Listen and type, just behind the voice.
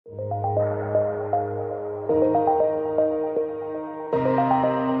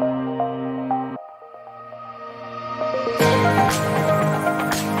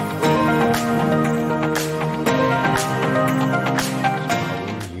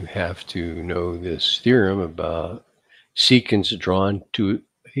have to know this theorem about secants drawn to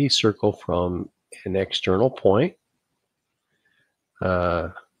a circle from an external point.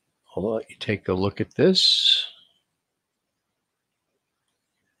 I'll let you take a look at this.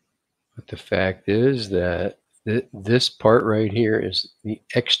 But the fact is that this part right here is the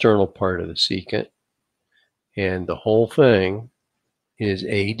external part of the secant, and the whole thing is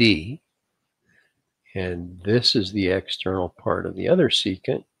AD, and this is the external part of the other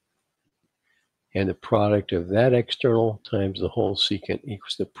secant, and the product of that external times the whole secant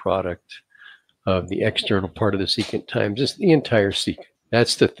equals the product of the external part of the secant times just the entire secant.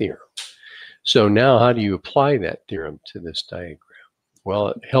 That's the theorem. So now how do you apply that theorem to this diagram? Well,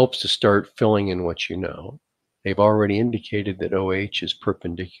 it helps to start filling in what you know. They've already indicated that OH is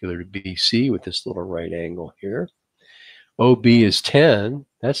perpendicular to BC with this little right angle here. OB is 10.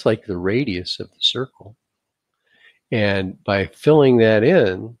 That's like the radius of the circle. And by filling that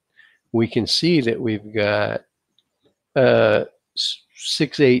in, we can see that we've got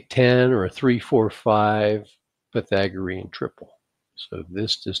 6, 8, 10, or a 3, 4, 5 Pythagorean triple. So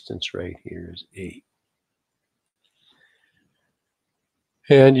this distance right here is 8.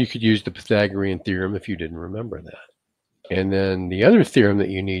 And you could use the Pythagorean theorem if you didn't remember that. And then the other theorem that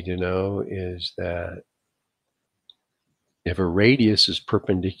you need to know is that if a radius is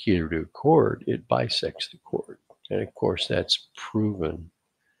perpendicular to a chord, it bisects the chord. And of course, that's proven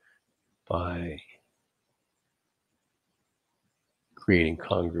by creating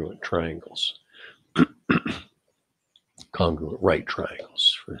congruent triangles. Congruent right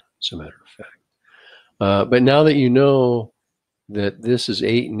triangles, as a matter of fact. But now that you know that this is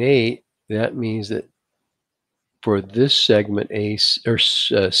 8 and 8, that means that for this segment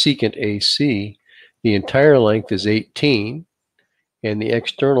secant AC, the entire length is 18, and the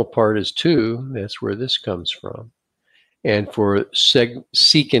external part is 2. That's where this comes from. And for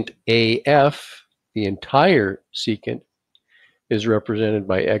secant AF, the entire secant is represented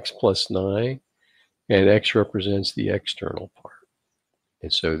by x plus 9, and x represents the external part.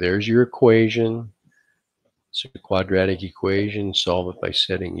 And so there's your equation. It's a quadratic equation. Solve it by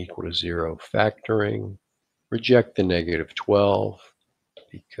setting equal to 0, factoring. Reject the negative 12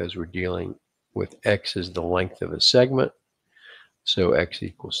 because we're dealing with x as the length of a segment. So x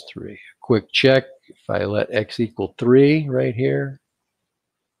equals 3. A quick check. If I let x equal 3 right here,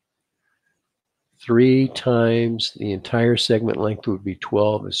 3 times the entire segment length would be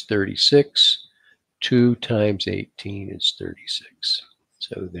 12 is 36. 2 times 18 is 36.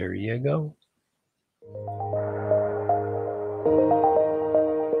 So there you go.